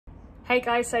Hey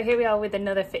guys, so here we are with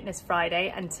another Fitness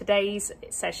Friday, and today's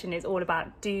session is all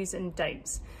about do's and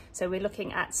don'ts. So we're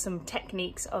looking at some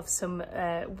techniques of some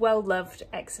well-loved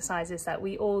exercises that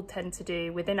we all tend to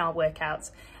do within our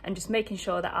workouts, and just making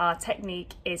sure that our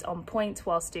technique is on point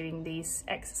whilst doing these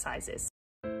exercises.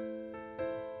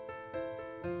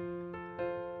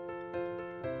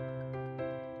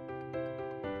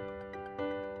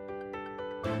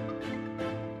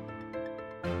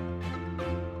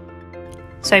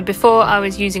 So before I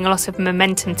was using a lot of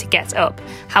momentum to get up.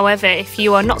 However, if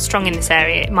you are not strong in this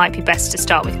area, it might be best to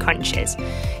start with crunches.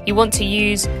 You want to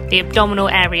use the abdominal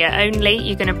area only.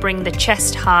 You're going to bring the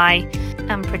chest high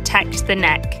and protect the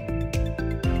neck.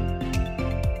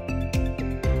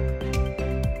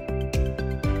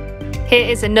 Here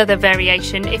is another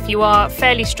variation. If you are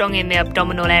fairly strong in the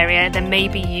abdominal area, then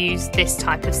maybe use this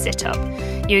type of sit-up.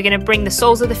 You're going to bring the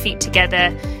soles of the feet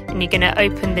together and you're going to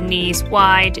open the knees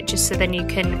wide just so then you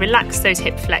can relax those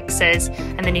hip flexors,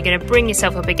 and then you're going to bring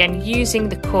yourself up again using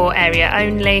the core area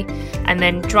only, and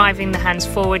then driving the hands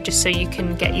forward just so you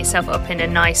can get yourself up in a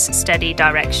nice steady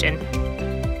direction.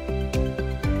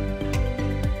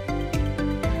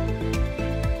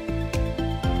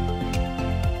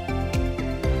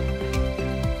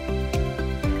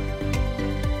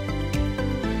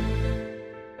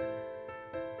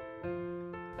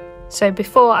 So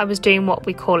before I was doing what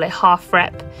we call a half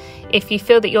rep. If you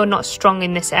feel that you're not strong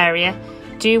in this area,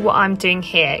 do what I'm doing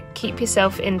here. Keep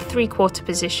yourself in 3/4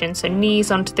 position, so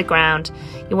knees onto the ground.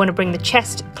 You want to bring the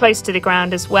chest close to the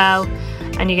ground as well,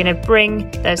 and you're going to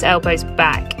bring those elbows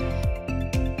back.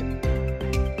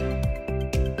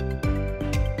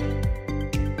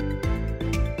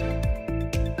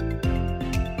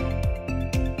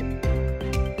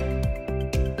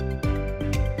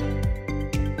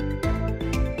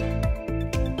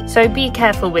 So be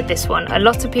careful with this one. A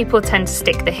lot of people tend to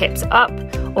stick the hips up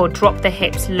or drop the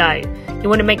hips low. You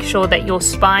want to make sure that your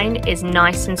spine is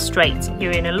nice and straight.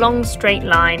 You're in a long straight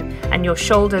line and your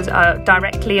shoulders are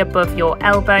directly above your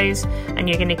elbows, and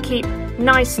you're going to keep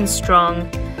nice and strong,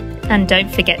 and don't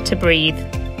forget to breathe.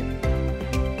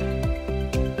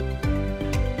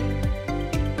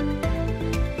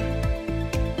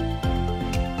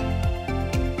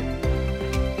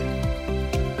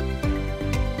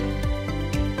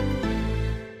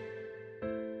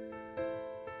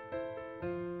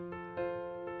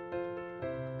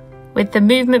 With the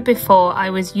movement before, I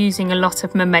was using a lot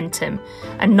of momentum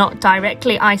and not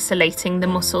directly isolating the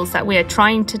muscles that we are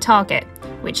trying to target,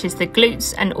 which is the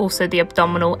glutes and also the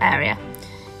abdominal area.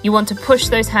 You want to push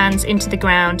those hands into the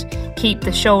ground, keep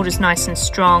the shoulders nice and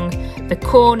strong, the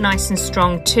core nice and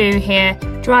strong too here,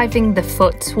 driving the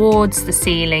foot towards the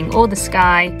ceiling or the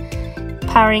sky,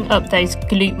 powering up those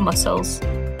glute muscles.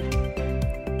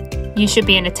 You should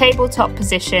be in a tabletop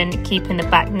position, keeping the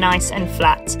back nice and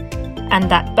flat, and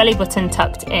that belly button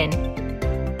tucked in.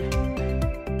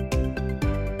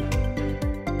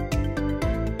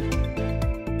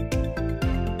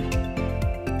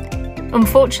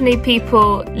 Unfortunately,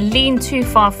 people lean too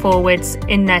far forwards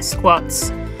in their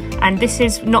squats, and this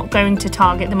is not going to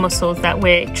target the muscles that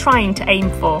we're trying to aim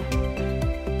for.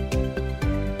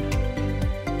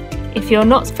 If you're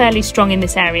not fairly strong in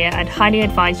this area, I'd highly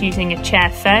advise using a chair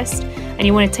first, and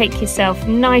you want to take yourself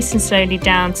nice and slowly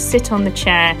down to sit on the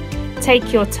chair.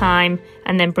 Take your time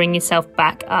and then bring yourself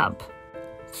back up.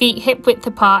 Feet hip width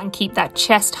apart and keep that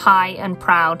chest high and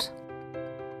proud.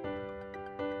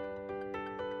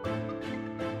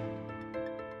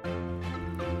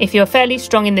 If you're fairly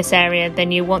strong in this area,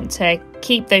 then you want to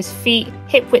keep those feet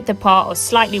hip width apart or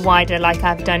slightly wider like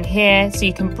I've done here, so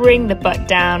you can bring the butt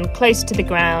down close to the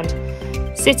ground,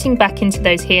 sitting back into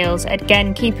those heels,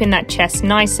 again keeping that chest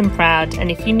nice and proud,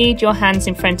 and if you need your hands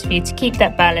in front of you to keep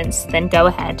that balance, then go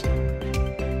ahead.